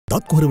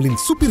දත් කොහරවලින්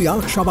සුපිරි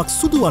ආරක්ෂාවක්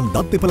සුදුවන්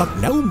දත් දෙපළක්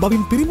නැවුම්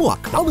බවින්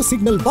පිරිමුවක්. නව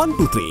සිග්නල්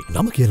 123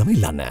 නම කියලාම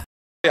ඉල්ලන්න.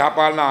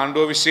 යහපාලන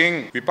ආණ්ඩුව විසින්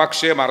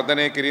විපක්ෂය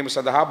මර්ධනය කිරීම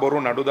සඳහා බොරු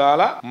නඩු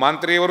දාලා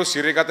මන්ත්‍රීවරු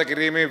සිරගත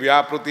කිරීමේ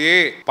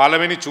ව්‍යාපෘතියේ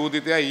පළවෙනි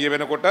චූදිතය ඊයේ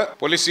වෙනකොට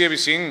පොලිසිය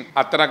විසින්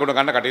අත්අඩංගුවට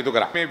ගන්න කටයුතු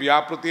කරා. මේ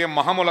ව්‍යාපෘතියේ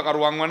මහමොල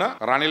කරුවන් වන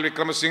රනිල්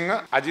වික්‍රමසිංහ,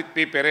 අජිත්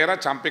පී පෙරේරා,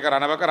 චම්පික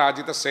රණවක,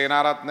 රාජිත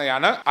සේනාරත්න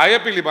යන අය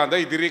පිළිබඳ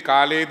ඉදිරි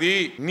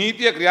කාලයේදී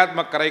නීතිය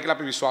ක්‍රියාත්මක කරයි කියලා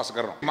අපි විශ්වාස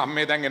කරනවා. මම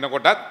මේ දැන්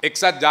එනකොටත්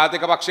එක්සත්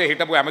ජාතික පක්ෂයේ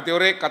හිටපු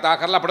ඇමතිවරයෙක් කතා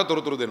කරලා අපට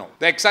තොරතුරු දෙනවා.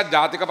 දැන් එක්සත්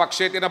ජාතික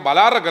පක්ෂයේ තියෙන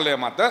බලාරගලය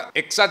මත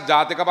එක්සත්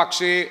ජාතික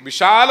පක්ෂයේ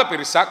විශාල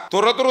පිරිසක්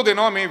තොරතුරු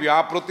දෙනවා මේ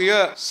ව්‍යාපෘතිය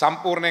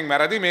සම්පූර්ණයෙන්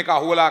වැරදි, මේක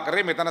අහුවලා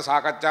කරේ, මෙතන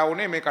සාකච්ඡා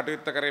වුණේ, මේ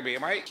කටයුත්ත කරේ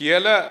මේමයි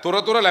කියලා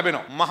තොරතුරු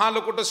ලැබෙනවා. මහ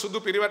ලොකුට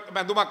සුදු පිරිවැත්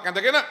බැඳුමක්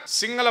ඇඳගෙන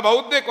සිංහල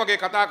බෞද්ධයෙක් වගේ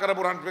කතා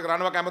කරපු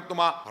රණවක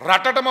ඇමතුමා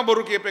රටටම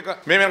බොරු කියප එක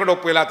මේ වෙනකොට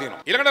ඔප්පු වෙලා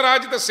තියෙනවා. ඊළඟට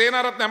රාජිත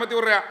සේනාරත්න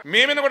ඇමතිවරයා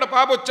මේ වෙනකොට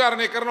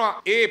පාපොච්චාරණය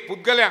කරනවා. ඒ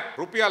පුද්ගලයන්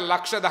රුපියල්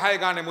ලක්ෂ 10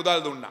 ගානේ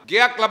මුදල් දුන්නා.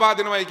 ගෙයක් ලබා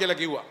දෙනවයි කියලා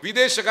කිව්වා.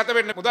 විදේශගත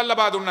වෙන්න මුදල්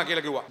ලබා දුන්නා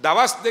කියලා කිව්වා.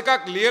 දවස්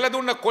දෙකක් ලියලා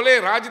දුන්න කොලේ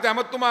රාජිත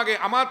ඇමතුමාගේ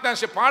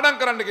අමාත්‍යාංශය පාඩම්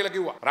කරන්න කියලා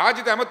කිව්වා.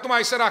 රාජිත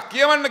ඇමතුමා ඉස්සරහ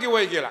කියවන්න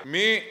කිව්වයි කියලා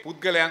මේ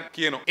පුද්ගලයන්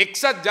කියනවා.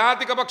 එක්සත්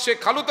ජාතික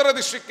පක්ෂයේ කළුතර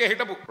දිස්ත්‍රික්කයේ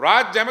හිටපු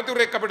රාජ්‍ය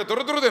ඇමතිවරයෙක් අපිට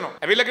තොරතුරු දෙනවා.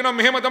 ඇවිල්ලා කියනවා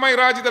මෙහෙම තමයි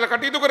රාජිතල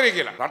කටයුතු කරේ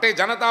කියලා. රටේ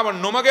ජනතාව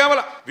නොමග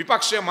යවලා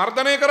විපක්ෂය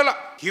මර්ධනය කරලා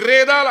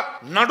හිරේ දාලා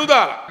නඩු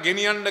දාලා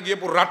ගෙනියන්න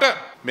ගියපු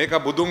රට මේක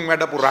බුදුන්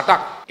වැඩපු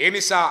රටක්. ඒ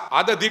නිසා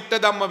අද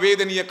දිට්ඨ ධම්ම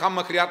වේදනීය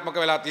කම්ම ක්‍රියාත්මක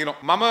වෙලා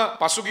තියෙනවා. මම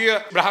පසුගිය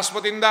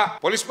බ්‍රහස්පතින්දා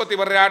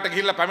පොලිස්පතිවරයාට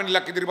ගිහිල්ලා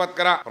පැමිණිල්ලක් ඉදිරිපත්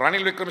කරා.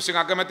 රනිල් වික්‍රමසිංහ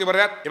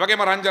අගමැතිවරයාත් ඒ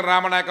වගේම රංජන්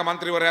රාමනායක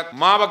මන්ත්‍රීවරයාත්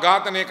මාව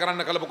ඝාතනය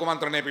කරන්න කළපු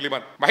කුමන්ත්‍රණය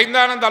පිළිබඳ.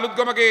 මහින්දානන්ද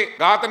අලුත්ගමගේ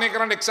ඝාතනය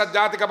කරන්න එක්සත්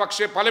ජාතික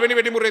පක්ෂයේ පළවෙනි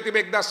වෙඩිමුරේ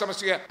තිබේ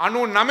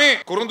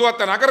 1999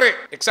 කුරුඳුවත්ත නගරේ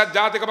එක්සත්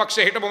ජාතික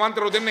පක්ෂයේ හිටපු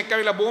මන්ත්‍රීවරු දෙන්නෙක්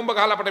ඇවිල්ලා බෝම්බ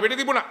ගහලා අපට වෙඩි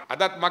තිබුණා.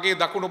 අදත් මගේ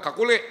දකුණු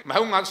කකුලේ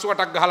මහවුන්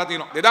 88ක් ගහලා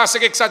තියෙනවා.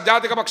 2001 එක්සත්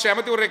ජාතික පක්ෂයේ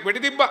ඇමතිවරයෙක් වෙඩි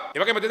තිබ්බා. ඒ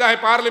වගේම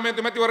 2005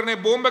 පාර්ලිමේන්තු මැතිවරණේ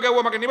බෝම්බ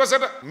ගැව්වා මගේ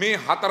නිවසට. මේ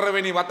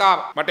හතරවෙනි වතාව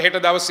මට හෙට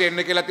දවසේ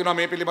එන්න කියලා තියෙනවා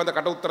මේ පිළිබඳ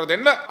කට උත්තර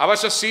දෙන්න.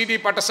 අවශ්‍ය CD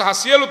පට සහ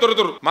සියලු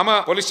තොරතුරු මම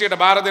පොලිසියට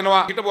බාර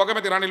දෙනවා. හිටපු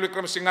අගමැති රනිල්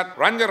වික්‍රමසිංහත්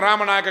රංජන්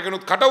රාමනායක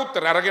කෙනුත් කට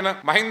උත්තර අරගෙන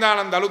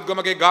මහින්දානන්ද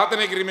අලුත්ගමගේ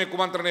ඝාතනය කිරීමේ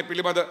කුමන්ත්‍රණය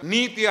පිළිබඳ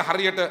නීතිය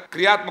හරියට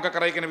ක්‍රියාත්මක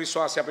කරයි කියන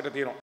විශ්වාසය අපිට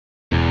තියෙනවා.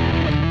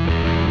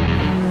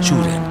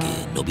 චූරයන්ගේ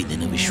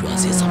නොබිඳෙන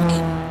විශ්වාසය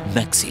සමගින්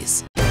මැක්සිස්